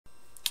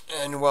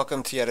And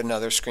welcome to yet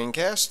another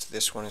screencast.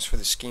 This one is for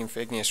the scheme for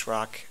igneous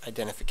rock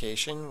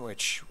identification,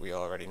 which we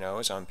already know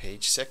is on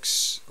page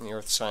 6 in the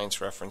Earth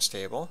Science reference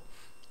table.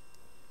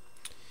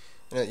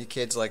 I know that you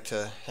kids like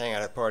to hang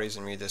out at parties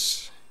and read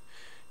this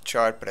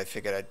chart, but I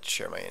figured I'd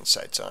share my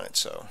insights on it.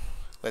 So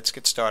let's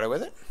get started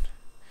with it.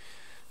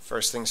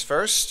 First things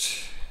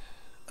first,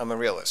 I'm a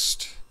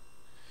realist.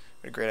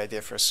 What a great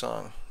idea for a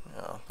song.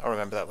 I'll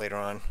remember that later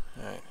on.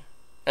 All right.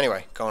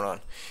 Anyway, going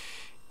on.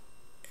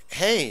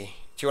 Hey,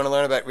 do you want to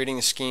learn about reading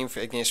the scheme for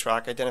igneous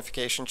rock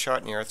identification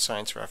chart in the Earth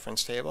Science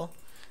reference table?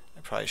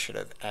 I probably should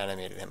have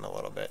animated him a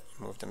little bit,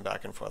 moved him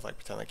back and forth,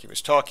 pretend like he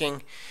was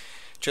talking.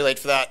 Too late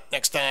for that.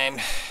 Next time.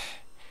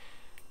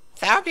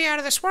 That would be out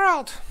of this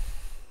world.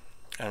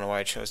 I don't know why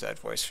I chose that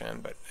voice for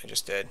him, but I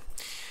just did.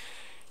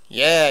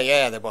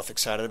 Yeah, they're both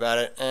excited about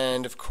it.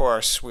 And of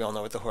course, we all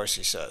know what the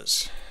horsey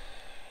says.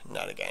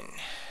 Not again.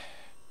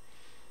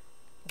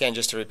 Again,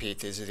 just to repeat,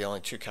 these are the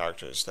only two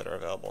characters that are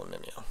available in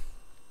Mimeo.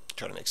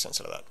 Try to make sense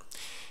out of that.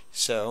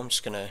 So I'm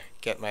just going to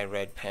get my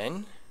red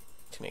pen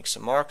to make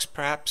some marks,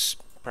 perhaps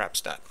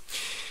not.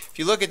 If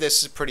you look at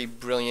this, it's a pretty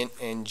brilliant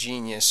and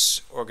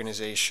genius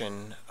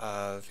organization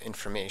of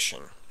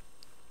information.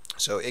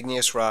 So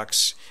igneous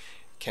rocks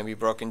can be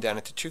broken down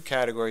into two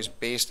categories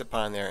based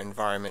upon their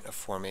environment of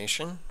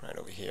formation, right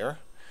over here,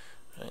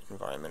 right,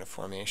 environment of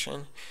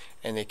formation,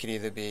 and they could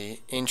either be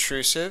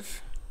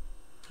intrusive,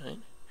 right,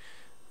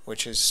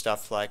 which is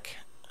stuff like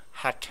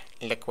hot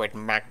liquid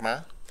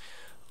magma,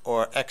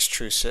 or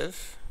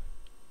extrusive,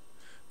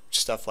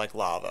 stuff like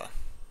lava.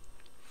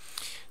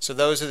 So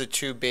those are the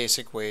two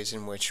basic ways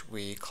in which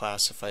we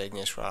classify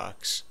igneous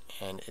rocks,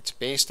 and it's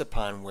based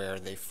upon where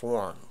they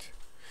formed.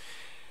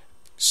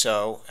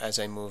 So as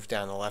I move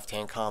down the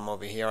left-hand column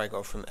over here, I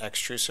go from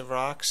extrusive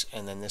rocks,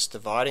 and then this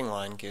dividing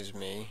line gives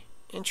me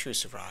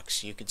intrusive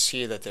rocks. You could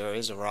see that there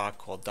is a rock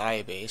called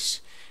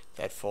diabase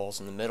that falls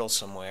in the middle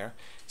somewhere.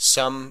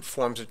 Some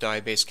forms of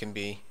diabase can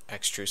be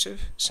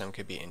extrusive, some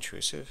could be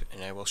intrusive,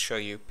 and I will show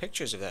you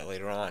pictures of that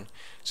later on.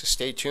 So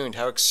stay tuned.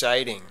 How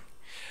exciting.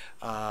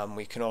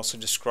 We can also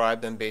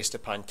describe them based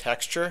upon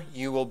texture.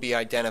 You will be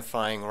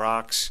identifying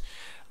rocks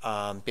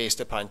based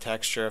upon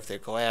texture, if they're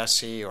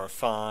glassy or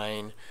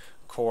fine,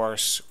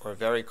 coarse or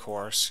very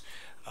coarse,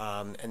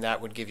 and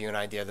that would give you an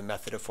idea of the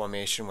method of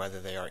formation,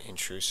 whether they are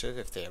intrusive,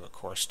 if they have a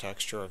coarse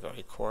texture, or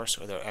very coarse,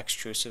 or they're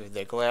extrusive. If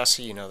they're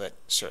glassy, you know that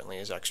certainly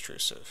is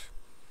extrusive.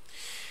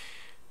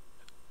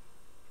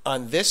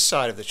 On this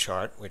side of the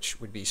chart, which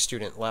would be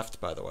student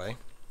left, by the way,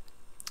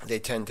 they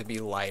tend to be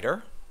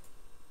lighter,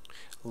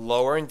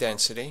 lower in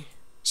density,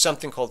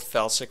 something called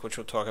felsic, which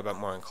we'll talk about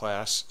more in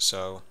class,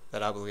 so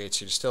that obligates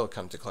you to still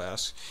come to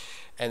class,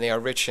 and they are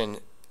rich in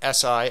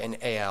Si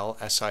and Al.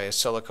 Si is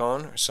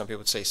silicone, or some people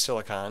would say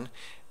silicon,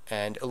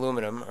 and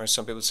aluminum, or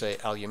some people would say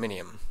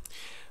aluminium.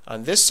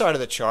 On this side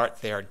of the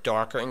chart, they are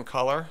darker in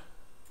color,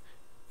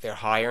 they're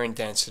higher in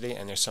density,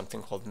 and there's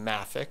something called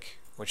mafic,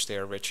 which they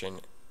are rich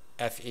in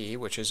Fe,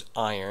 which is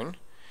iron,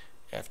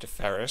 after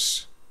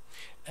ferrous,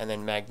 and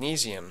then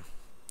magnesium.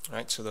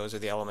 Right, so those are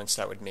the elements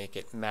that would make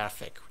it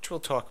mafic, which we'll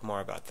talk more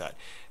about that.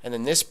 And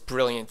then this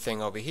brilliant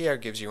thing over here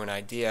gives you an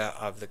idea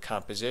of the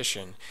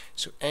composition.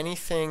 So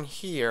anything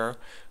here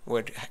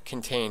would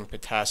contain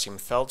potassium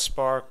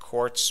feldspar,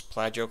 quartz,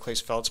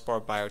 plagioclase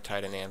feldspar,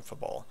 biotite, and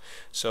amphibole.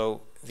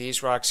 So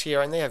these rocks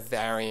here, and they have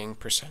varying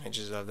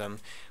percentages of them.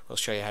 We'll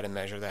show you how to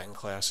measure that in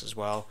class as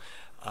well.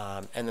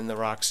 And then the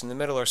rocks in the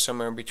middle are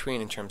somewhere in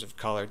between in terms of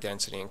color,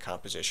 density, and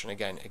composition.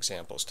 Again,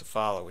 examples to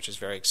follow, which is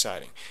very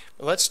exciting.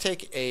 But let's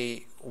take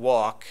a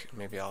walk.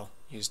 Maybe I'll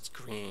use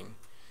green,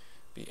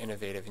 be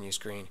innovative and use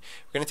green.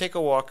 We're going to take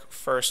a walk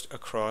first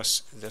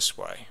across this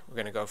way. We're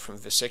going to go from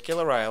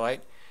vesicular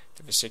rhyolite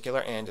to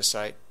vesicular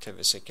andesite to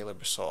vesicular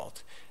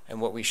basalt.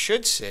 And what we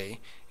should see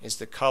is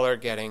the color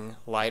getting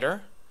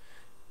lighter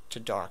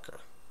to darker.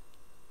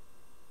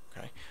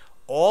 Okay?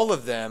 All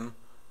of them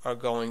are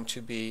going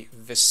to be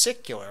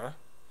vesicular,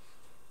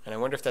 and I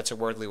wonder if that's a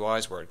wordly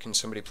wise word. Can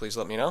somebody please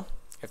let me know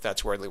if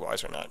that's wordly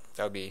wise or not?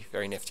 That would be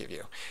very nifty of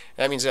you.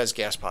 That means it has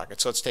gas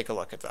pockets, so let's take a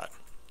look at that.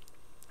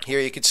 Here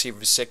you can see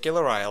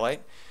vesicular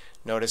rhyolite.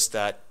 Notice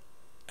that,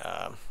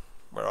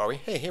 where are we?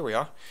 Hey, here we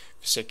are.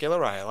 Vesicular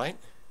rhyolite.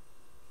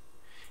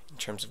 In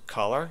terms of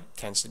color, it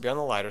tends to be on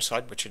the lighter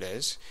side, which it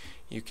is.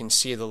 You can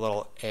see the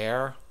little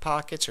air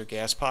pockets or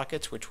gas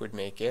pockets, which would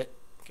make it,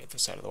 get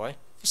this out of the way,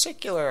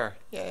 vesicular.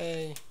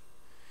 Yay!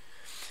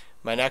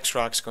 My next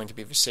rock is going to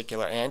be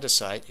vesicular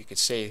andesite. You could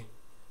see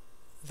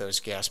those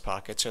gas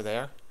pockets are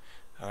there.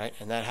 All right,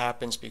 and that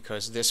happens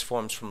because this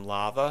forms from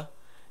lava.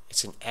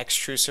 It's an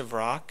extrusive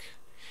rock,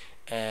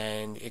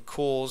 and it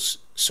cools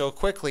so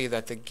quickly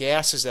that the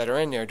gases that are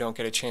in there don't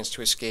get a chance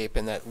to escape,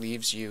 and that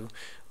leaves you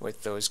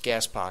with those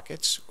gas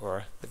pockets,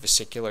 or the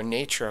vesicular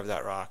nature of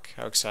that rock.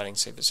 How exciting to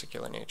say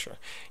vesicular nature.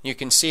 You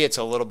can see it's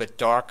a little bit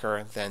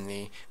darker than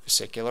the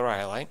vesicular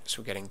rhyolite,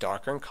 so we're getting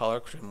darker in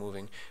color because we're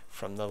moving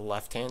from the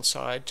left-hand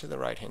side to the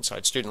right-hand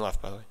side, student left,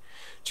 by the way,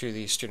 to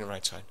the student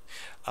right side.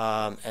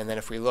 And then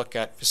if we look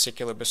at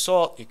vesicular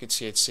basalt, you can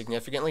see it's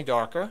significantly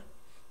darker.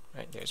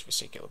 Right, there's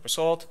vesicular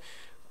basalt.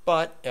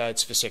 but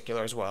it's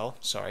vesicular as well,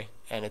 sorry,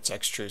 and it's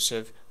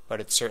extrusive, but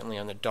it's certainly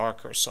on the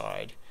darker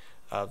side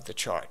of the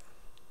chart.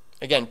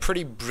 Again,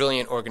 pretty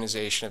brilliant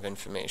organization of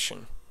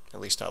information. At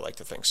least I like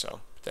to think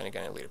so. But then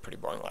again, I lead a pretty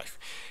boring life.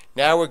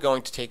 Now we're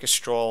going to take a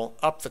stroll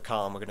up the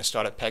column. We're going to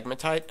start at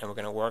pegmatite, and we're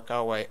going to work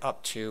our way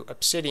up to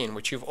obsidian,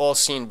 which you've all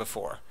seen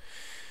before,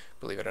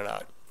 believe it or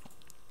not.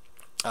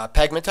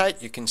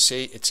 Pegmatite, you can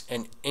see it's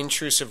an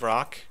intrusive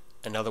rock.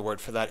 Another word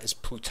for that is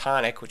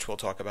plutonic, which we'll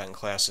talk about in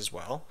class as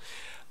well.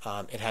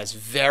 It has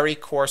very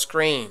coarse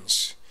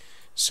grains.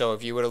 So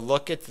if you were to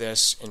look at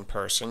this in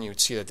person, you would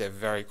see that they're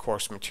very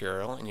coarse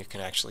material, and you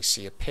can actually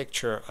see a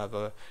picture of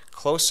a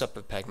close-up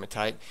of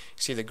pegmatite. You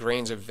see the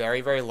grains are very,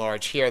 very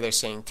large. Here they're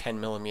saying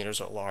 10 millimeters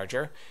or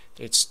larger.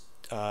 It's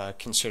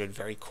considered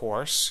very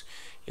coarse.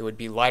 It would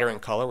be lighter in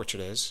color, which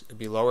it is. It would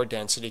be lower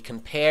density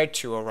compared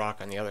to a rock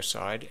on the other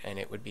side, and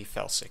it would be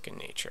felsic in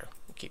nature.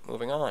 We'll keep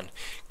moving on.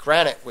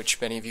 Granite, which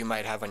many of you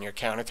might have on your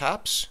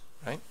countertops,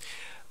 right?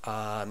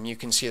 You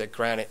can see that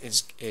granite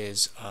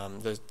is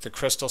the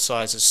crystal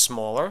size is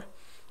smaller,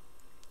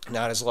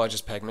 not as large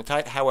as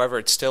pegmatite. However,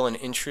 it's still an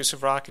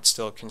intrusive rock. It's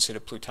still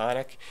considered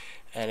plutonic,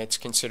 and it's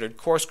considered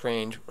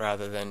coarse-grained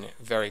rather than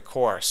very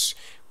coarse.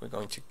 We're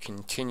going to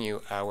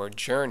continue our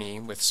journey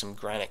with some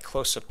granite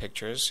close-up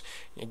pictures.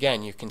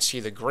 Again, you can see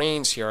the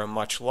grains here are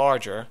much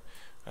larger.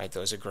 Right,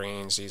 those are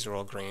grains. These are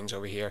all grains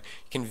over here.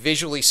 You can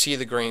visually see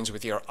the grains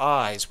with your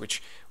eyes,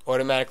 which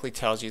automatically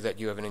tells you that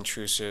you have an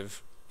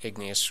intrusive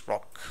igneous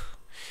rock.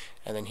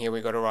 And then here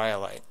we go to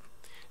rhyolite.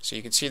 So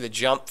you can see the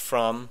jump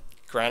from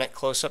granite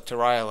close-up to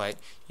rhyolite.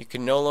 You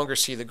can no longer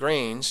see the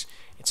grains.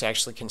 It's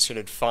actually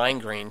considered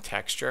fine-grained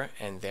texture,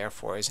 and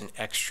therefore is an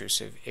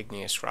extrusive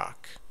igneous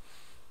rock.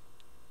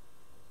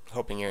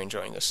 Hoping you're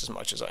enjoying this as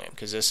much as I am,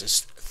 because this is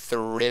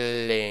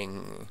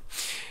thrilling.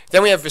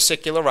 Then we have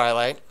vesicular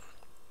rhyolite.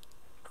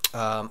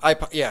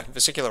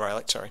 Vesicular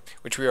rhyolite, sorry,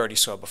 which we already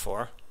saw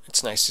before.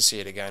 It's nice to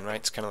see it again, right?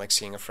 It's kind of like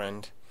seeing a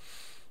friend.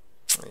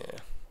 Yeah.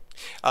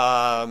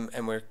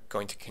 And we're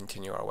going to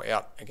continue our way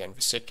up. Again,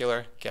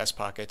 vesicular, gas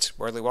pockets,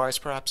 worldly wise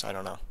perhaps? I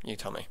don't know. You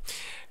tell me.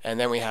 And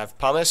then we have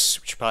pumice,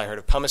 which you probably heard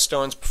of pumice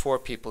stones before.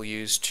 People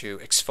use to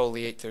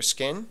exfoliate their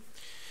skin.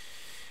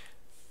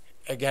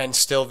 Again,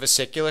 still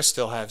vesicular,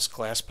 still has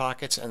glass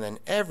pockets. And then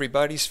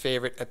everybody's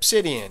favorite,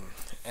 obsidian.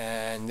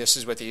 And this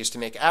is what they used to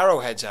make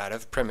arrowheads out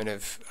of.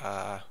 Primitive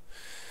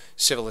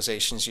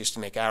civilizations used to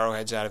make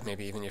arrowheads out of.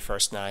 Maybe even your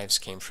first knives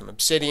came from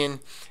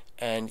obsidian.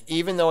 And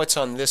even though it's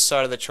on this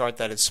side of the chart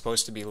that it's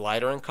supposed to be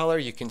lighter in color,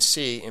 you can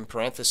see in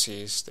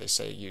parentheses they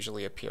say it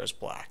usually appears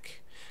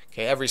black.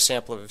 Okay, every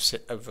sample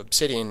of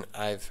obsidian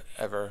I've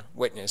ever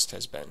witnessed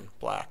has been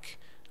black.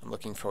 I'm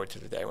looking forward to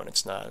the day when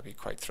it's not. It'll be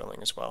quite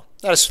thrilling as well.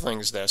 Not as thrilling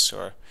as this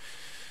or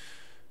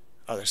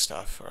other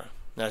stuff, or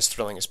not as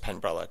thrilling as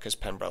penbrella, because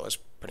penbrella is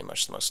pretty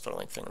much the most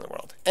thrilling thing in the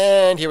world.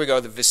 And here we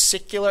go, the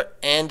vesicular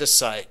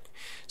andesite.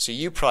 So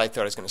you probably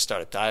thought I was going to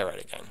start at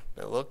diorite again.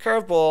 A little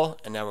curveball,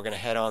 and now we're going to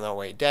head on our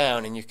way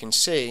down, and you can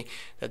see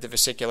that the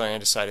vesicular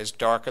andesite is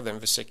darker than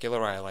vesicular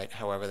rhyolite.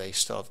 However, they're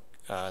still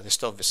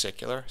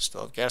vesicular,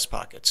 still have gas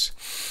pockets.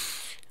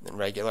 And then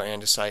regular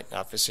andesite,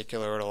 not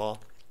vesicular at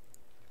all.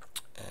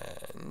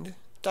 And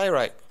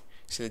diorite.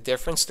 See the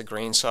difference? The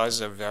grain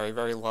sizes are very,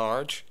 very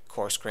large,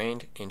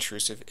 coarse-grained,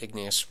 intrusive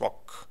igneous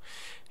rock.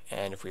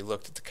 And if we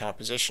looked at the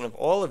composition of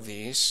all of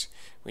these,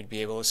 we'd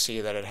be able to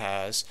see that it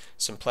has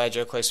some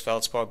plagioclase,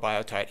 feldspar,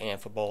 biotite,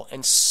 amphibole,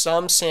 and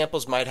some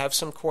samples might have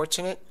some quartz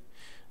in it,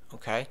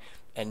 okay,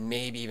 and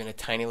maybe even a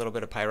tiny little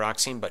bit of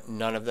pyroxene, but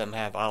none of them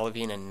have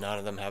olivine and none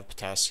of them have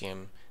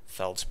potassium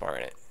feldspar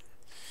in it.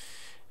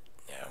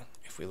 Now,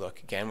 if we look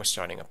again, we're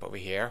starting up over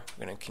here.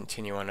 We're going to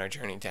continue on our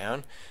journey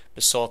down.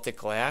 Basaltic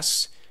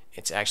glass,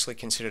 it's actually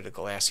considered a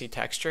glassy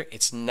texture.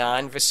 It's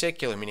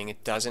non-vesicular, meaning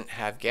it doesn't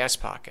have gas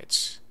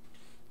pockets.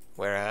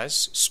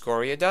 Whereas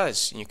scoria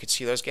does, and you can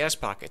see those gas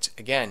pockets.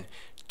 Again,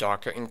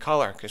 darker in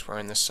color because we're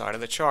on this side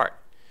of the chart.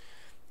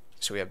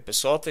 So we have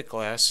basaltic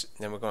glass,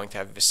 then we're going to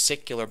have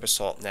vesicular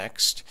basalt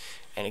next.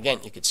 And again,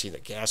 you can see the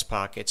gas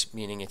pockets,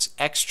 meaning it's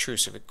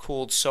extrusive. It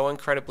cooled so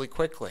incredibly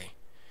quickly.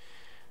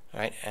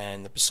 Right?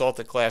 And the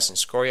basaltic glass and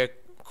scoria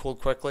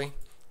cooled quickly.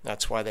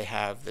 That's why they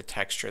have the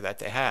texture that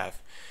they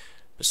have.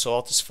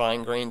 Basalt is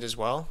fine-grained as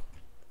well.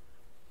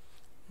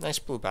 Nice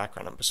blue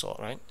background on basalt,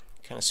 right?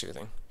 Kind of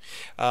soothing.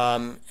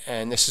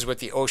 And this is what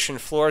the ocean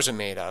floors are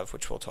made of,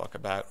 which we'll talk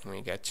about when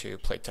we get to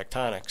plate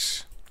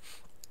tectonics.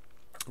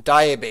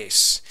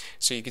 Diabase.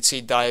 So you can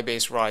see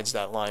diabase rides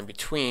that line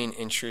between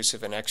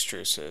intrusive and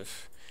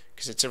extrusive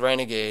because it's a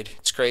renegade.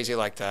 It's crazy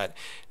like that.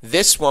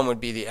 This one would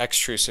be the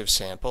extrusive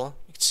sample.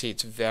 You can see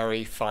it's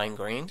very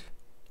fine-grained,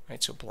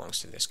 right? So it belongs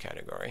to this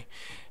category.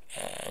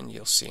 And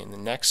you'll see in the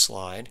next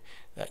slide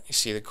that you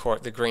see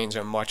the grains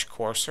are much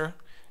coarser,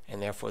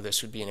 and therefore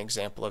this would be an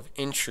example of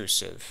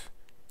intrusive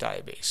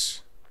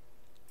diabase.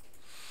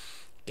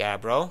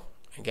 Gabbro,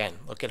 again,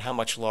 look at how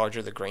much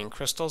larger the grain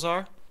crystals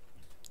are.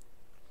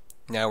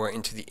 Now we're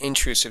into the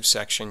intrusive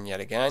section yet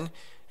again.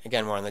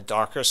 Again, we're on the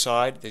darker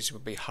side. These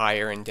would be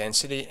higher in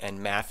density and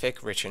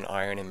mafic, rich in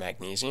iron and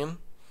magnesium.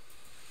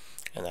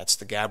 And that's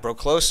the gabbro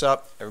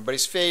close-up,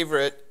 everybody's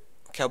favorite.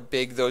 Look how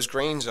big those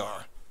grains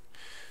are.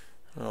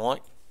 All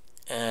right.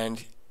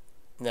 And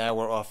now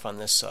we're off on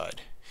this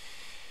side.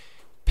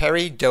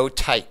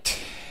 Peridotite,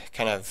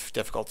 kind of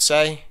difficult to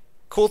say.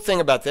 Cool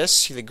thing about this,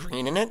 see the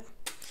green in it?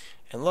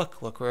 And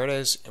look where it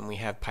is. And we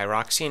have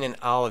pyroxene and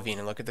olivine.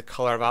 And look at the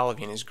color of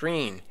olivine is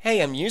green.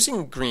 Hey, I'm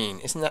using green.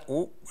 Isn't that,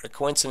 ooh, what a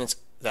coincidence.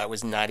 That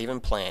was not even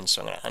planned.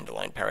 So I'm going to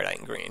underline peridotite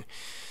in green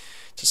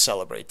to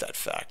celebrate that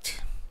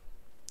fact.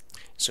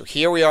 So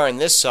here we are on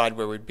this side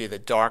where would be the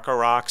darker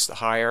rocks, the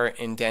higher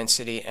in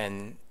density,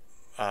 and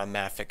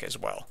mafic as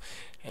well.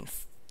 And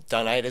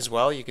dunite as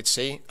well, you could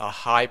see a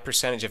high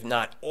percentage, if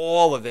not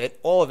all of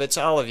it's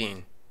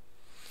olivine.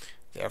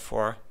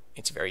 Therefore,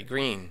 it's very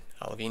green.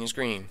 Olivine is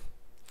green.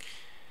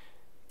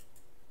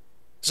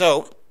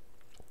 So,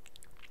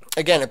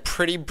 again, a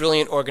pretty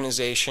brilliant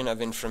organization of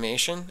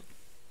information.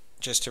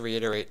 Just to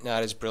reiterate,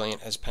 not as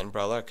brilliant as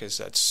Penbrella, because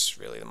that's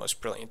really the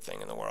most brilliant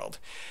thing in the world.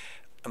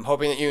 I'm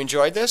hoping that you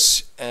enjoyed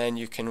this, and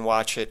you can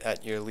watch it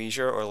at your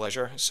leisure, or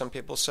leisure, as some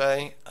people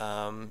say.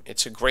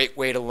 It's a great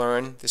way to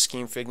learn the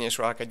scheme for igneous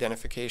rock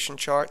identification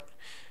chart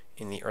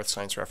in the Earth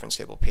Science Reference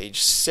Table, page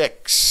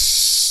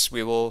 6.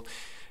 We will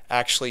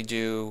actually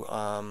do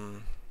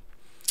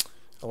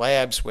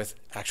labs with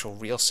actual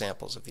real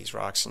samples of these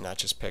rocks and not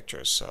just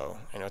pictures. So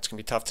I know it's going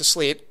to be tough to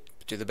sleep,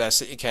 but do the best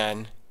that you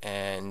can,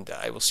 and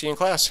I will see you in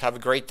class. Have a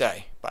great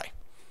day. Bye.